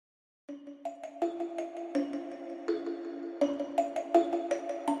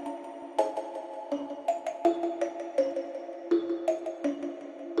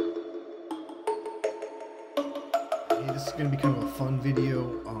is going to be kind of a fun video.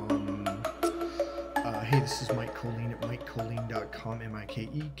 Hey, this is Mike Colleen at MikeColleen.com,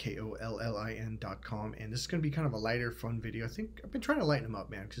 MikeKollin.com, and this is going to be kind of a lighter, fun video. I think I've been trying to lighten them up,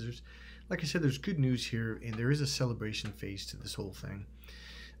 man, because there's, like I said, there's good news here, and there is a celebration phase to this whole thing.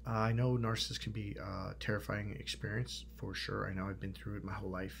 I know narcissists can be a terrifying experience, for sure. I know I've been through it my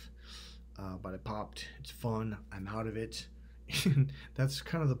whole life, but I popped. It's fun. I'm out of it. And that's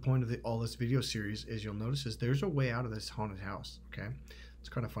kind of the point of all this video series, as you'll notice, is there's a way out of this haunted house, okay? It's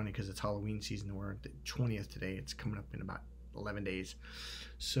kind of funny because it's Halloween season. We're at the 20th today. It's coming up in about 11 days.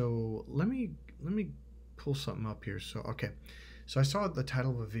 So let me pull something up here. So, okay. So I saw the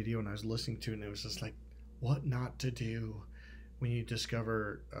title of a video and I was listening to it, and it was just like, what not to do when you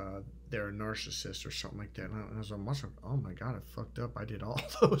discover they're a narcissist or something like that. And I was like, oh my God, I fucked up. I did all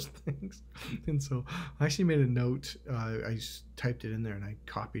those things. And so I actually made a note. I just typed it in there and I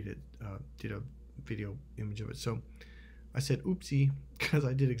copied it, did a video image of it. So I said, oopsie, because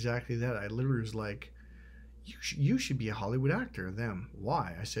I did exactly that. I literally was like, you should be a Hollywood actor. Them.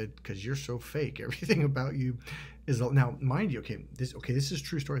 Why? I said, because you're so fake. Everything about you is, now mind you, this is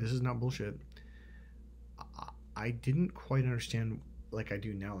true story. This is not bullshit. I didn't quite understand like I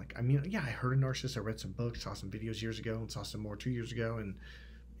do now. Like, I mean, yeah, I heard a narcissist. I read some books, saw some videos years ago, and saw some more 2 years ago. And,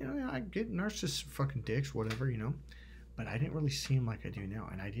 you know, I get narcissists fucking dicks, whatever, you know. But I didn't really see them like I do now.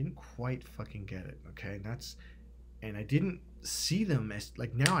 And I didn't quite fucking get it, okay? And I didn't see them as,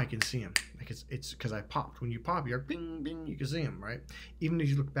 like, now I can see them. Like, it's because I popped. When you pop, you're like, bing, bing, you can see them, right? Even as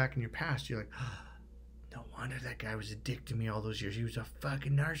you look back in your past, you're like, oh, no wonder that guy was a dick to me all those years. He was a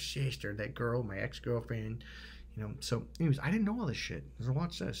fucking narcissist. Or that girl, my ex-girlfriend, you know. So anyways, I didn't know all this shit. So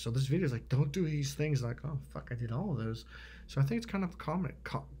watch this. So this video is like, don't do these things. Like, oh fuck, I did all of those. So I think it's kind of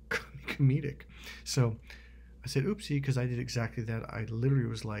comedic. So I said, oopsie, because I did exactly that. I literally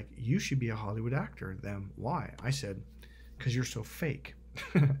was like, you should be a Hollywood actor. Them. Why? I said, because you're so fake.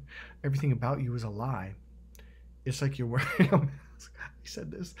 Everything about you is a lie. It's like you're wearing a mask. I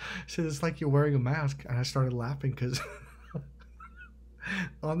said this. I said, it's like you're wearing a mask. And I started laughing because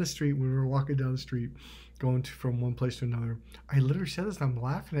on the street, when we were walking down the street, going from one place to another, I literally said this, and I'm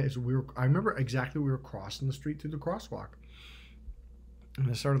laughing at it. I remember exactly we were crossing the street through the crosswalk. And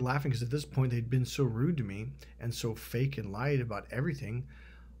I started laughing because at this point they'd been so rude to me and so fake and lied about everything.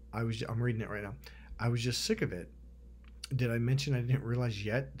 I'm reading it right now. I was just sick of it. Did I mention I didn't realize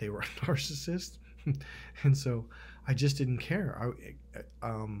yet they were a narcissist? And so I just didn't care.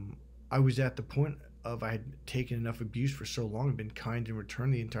 I was at the point of I had taken enough abuse for so long and been kind in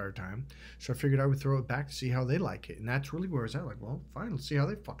return the entire time. So I figured I would throw it back to see how they like it. And that's really where I was at. Like, well, fine, let's see how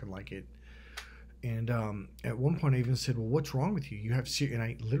they fucking like it. And at one point I even said, well, what's wrong with you? You have and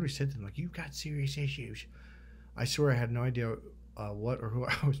I literally said to them, like, you've got serious issues. I swear I had no idea what or who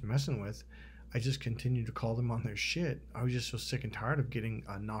I was messing with. I just continued to call them on their shit. I was just so sick and tired of getting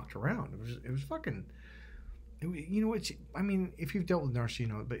knocked around. It was fucking, you know, I mean, if you've dealt with narcissists, you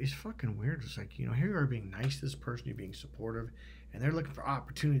know, but it's fucking weird. It's like, you know, here you are being nice to this person, you're being supportive, and they're looking for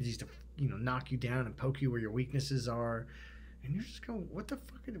opportunities to, you know, knock you down and poke you where your weaknesses are. And you're just going, what the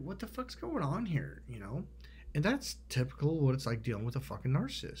fuck's going on here, you know? And that's typical what it's like dealing with a fucking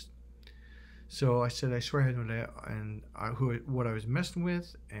narcissist. So I said, I swear I had no idea what I was messing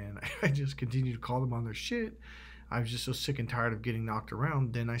with, and I just continued to call them on their shit. I was just so sick and tired of getting knocked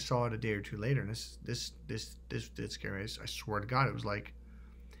around. Then I saw it a day or two later, and this did scare me. I swear to God, it was like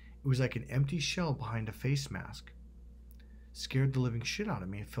an empty shell behind a face mask. Scared the living shit out of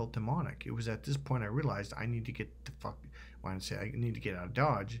me. It felt demonic. It was at this point I realized I need to get the fuck. Why did I say I need to get out of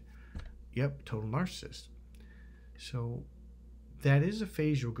Dodge? Yep, total narcissist. So that is a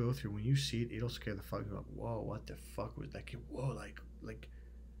phase you'll go through. When you see it, it'll scare the fuck out. Like, whoa, what the fuck was that? Whoa, like.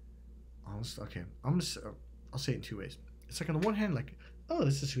 Honestly, okay, I'll say it in two ways. It's like on the one hand, like, oh,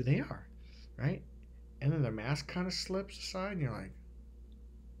 this is who they are, right? And then their mask kind of slips aside, and you're like,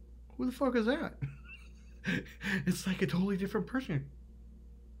 who the fuck is that? It's like a totally different person.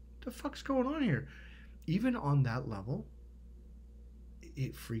 What the fuck's going on here? Even on that level,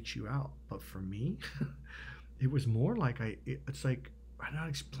 it freaks you out. But for me, it was more like it's like, I don't know how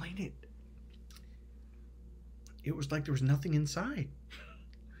to explain it. It was like there was nothing inside.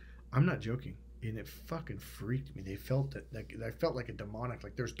 I'm not joking. And it fucking freaked me. They felt that, like, I felt like a demonic,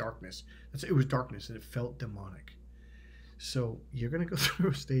 like there's darkness. It was darkness, and it felt demonic. So you're gonna go through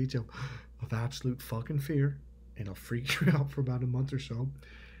a stage of absolute fucking fear, and it'll freak you out for about a month or so.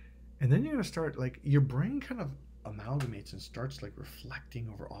 And then you're gonna start, like, your brain kind of amalgamates and starts like reflecting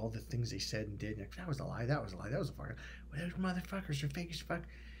over all the things they said and did. Like, that was a lie, that was a lie, that was a fucking, well, those motherfuckers are fake as fuck.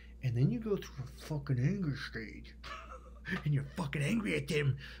 And then you go through a fucking anger stage. And you're fucking angry at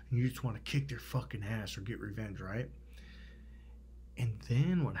them, and you just want to kick their fucking ass or get revenge, right?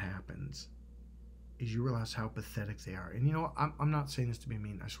 then what happens is you realize how pathetic they are. And you know, I'm not saying this to be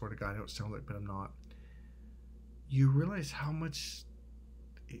mean. I swear to God, I don't sound like, but I'm not. You realize how much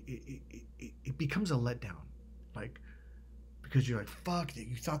it becomes a letdown. Like, because you're like, fuck,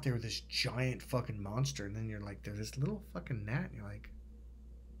 you thought they were this giant fucking monster. And then you're like, they're this little fucking gnat. And you're like,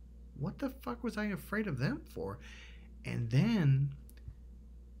 what the fuck was I afraid of them for? And then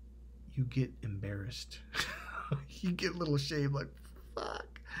you get embarrassed. You get a little ashamed, like, fuck.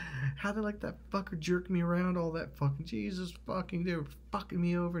 How they let that fucker jerk me around all that fucking Jesus fucking, they were fucking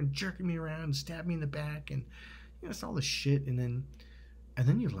me over and jerking me around and stabbing me in the back and it's all this shit. And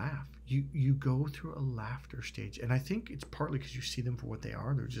then you laugh. You go through a laughter stage, and I think it's partly because you see them for what they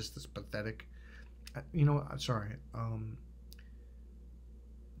are. They're just this pathetic. You know, sorry.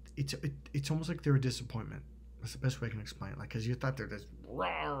 It's almost like they're a disappointment. That's the best way I can explain it. Like, because you thought they're this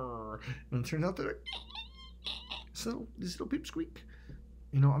roar, and it turns out they're like, so this little pipsqueak.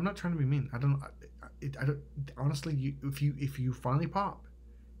 You know, I'm not trying to be mean. I don't. Honestly, if you finally pop,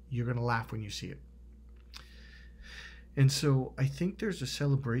 you're gonna laugh when you see it. And so I think there's a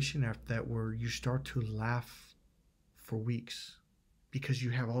celebration after that where you start to laugh for weeks because you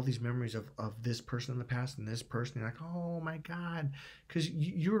have all these memories of this person in the past and this person. You're like, oh my God. Because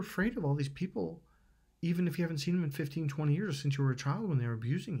you're afraid of all these people, even if you haven't seen them in 15, 20 years since you were a child when they were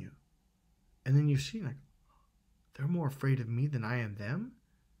abusing you. And then you see, like, they're more afraid of me than I am them.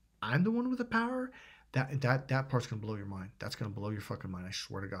 I'm the one with the power. That part's going to blow your mind. That's going to blow your fucking mind. I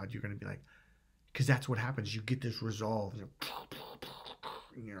swear to God, you're going to be like, because that's what happens. You get this resolve.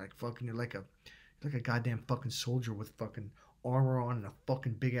 And you're like fucking, you're like a goddamn fucking soldier with fucking armor on and a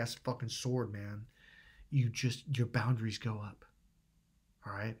fucking big ass fucking sword, man. Your boundaries go up.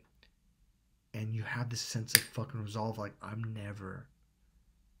 All right? And you have this sense of fucking resolve, like, I'm never,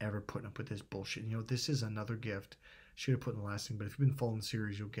 ever putting up with this bullshit. You know, this is another gift. Should have put in the last thing, but if you've been following the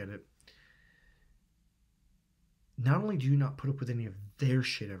series, you'll get it. Not only do you not put up with any of their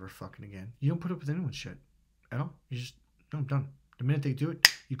shit ever fucking again, you don't put up with anyone's shit at all. You just, no, I'm done. The minute they do it,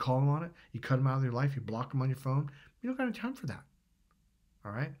 you call them on it, you cut them out of your life, you block them on your phone. You don't got any time for that.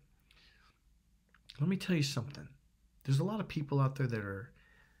 All right? Let me tell you something. There's a lot of people out there that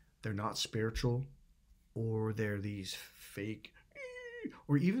they're not spiritual, or they're these fake,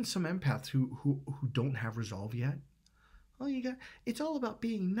 or even some empaths who don't have resolve yet. Oh, it's all about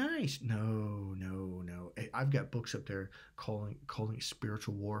being nice. No. I've got books up there calling it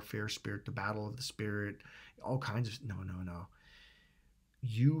spiritual warfare, the battle of the spirit, all kinds of, no.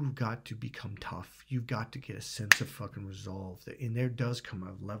 You've got to become tough. You've got to get a sense of fucking resolve. And there does come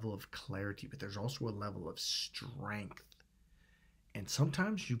a level of clarity, but there's also a level of strength. And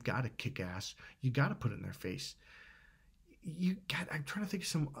sometimes you've got to kick ass. You got to put it in their face. I'm trying to think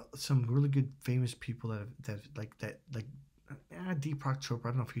of some really good famous people that Deepak Chopra, I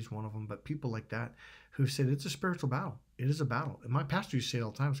don't know if he's one of them, but people like that who said it's a spiritual battle. It is a battle. And my pastor used to say it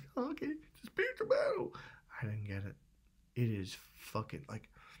all the time. It's like, oh, okay, it's a spiritual battle. I didn't get it. It is fucking, like,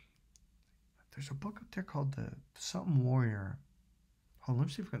 there's a book up there called the something warrior. Hold on, let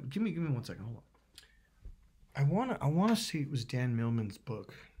me see if I can, give me 1 second. Hold on. I wanna see it was Dan Millman's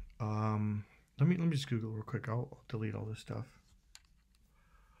book. Let me just Google real quick. I'll delete all this stuff.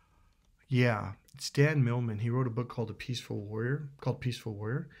 Yeah, it's Dan Millman. He wrote a book called Peaceful Warrior.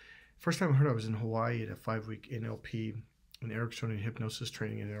 First time I heard it, I was in Hawaii at a 5-week NLP and Ericksonian hypnosis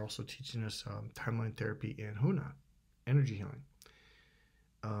training, and they're also teaching us timeline therapy and Huna, energy healing.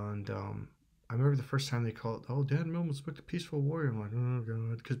 And I remember the first time they called, Dan Millman's book, The Peaceful Warrior. I'm like, oh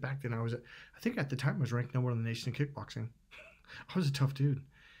God, because back then I think at the time I was ranked number 1 in the nation in kickboxing. I was a tough dude.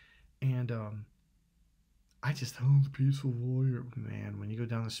 And I just, the Peaceful Warrior, man, when you go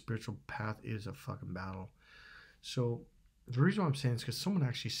down the spiritual path, it is a fucking battle. So the reason why I'm saying is because someone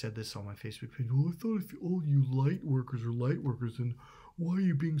actually said this on my Facebook page. Well, I thought if all you light workers are light workers, then why are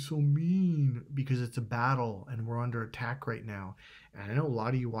you being so mean? Because it's a battle and we're under attack right now. And I know a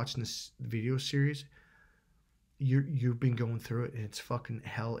lot of you watching this video series, you've been going through it and it's fucking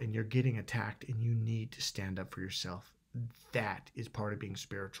hell and you're getting attacked and you need to stand up for yourself. That is part of being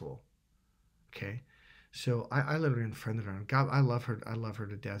spiritual. Okay? So I literally unfriended her. God, I love her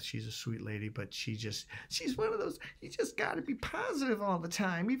to death. She's a sweet lady, but she's one of those, you just got to be positive all the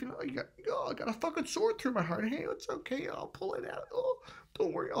time. Even though I got a fucking sword through my heart. Hey, it's okay. I'll pull it out. Oh,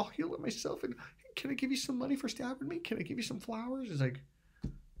 don't worry. I'll heal it myself. And can I give you some money for stabbing me? Can I give you some flowers? It's like,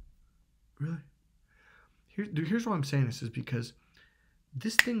 really? Here's why I'm saying this is because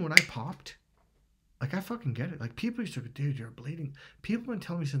this thing, when I popped, like, I fucking get it. Like, people used to go, dude, you're a bleeding. People have been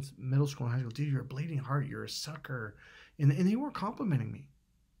telling me since middle school and high school, dude, you're a bleeding heart. You're a sucker. And they weren't complimenting me.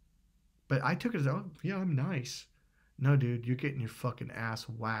 But I took it as, oh, yeah, I'm nice. No, dude, you're getting your fucking ass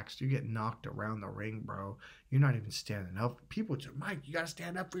waxed. You're getting knocked around the ring, bro. You're not even standing up. People say, Mike, you got to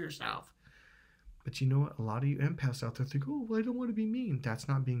stand up for yourself. But you know what? A lot of you empaths out there think, oh, well, I don't want to be mean. That's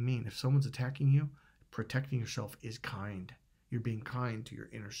not being mean. If someone's attacking you, protecting yourself is kind. You're being kind to your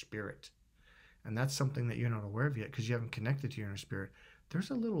inner spirit. And that's something that you're not aware of yet because you haven't connected to your inner spirit. There's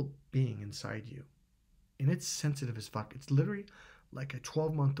a little being inside you. And it's sensitive as fuck. It's literally like a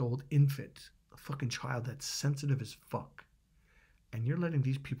 12-month-old infant, a fucking child that's sensitive as fuck. And you're letting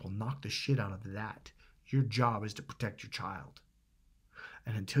these people knock the shit out of that. Your job is to protect your child.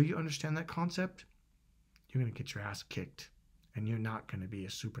 And until you understand that concept, you're going to get your ass kicked. And you're not going to be a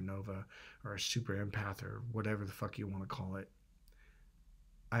supernova or a super empath or whatever the fuck you want to call it.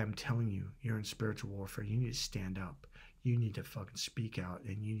 I am telling you, you're in spiritual warfare. You need to stand up. You need to fucking speak out,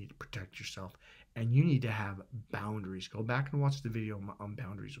 and you need to protect yourself. And you need to have boundaries. Go back and watch the video on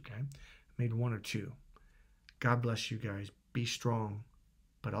boundaries, okay? I made 1 or 2. God bless you guys. Be strong,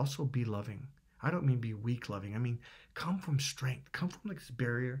 but also be loving. I don't mean be weak loving. I mean, come from strength. Come from like this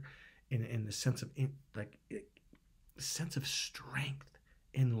barrier in the sense of sense of strength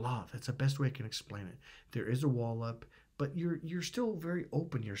in love. That's the best way I can explain it. There is a wall up, but you're still very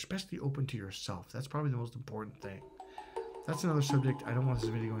open. You're especially open to yourself. That's probably the most important thing. That's another subject. I don't want this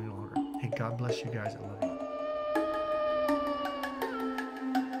video going any longer. Hey, God bless you guys. I love you.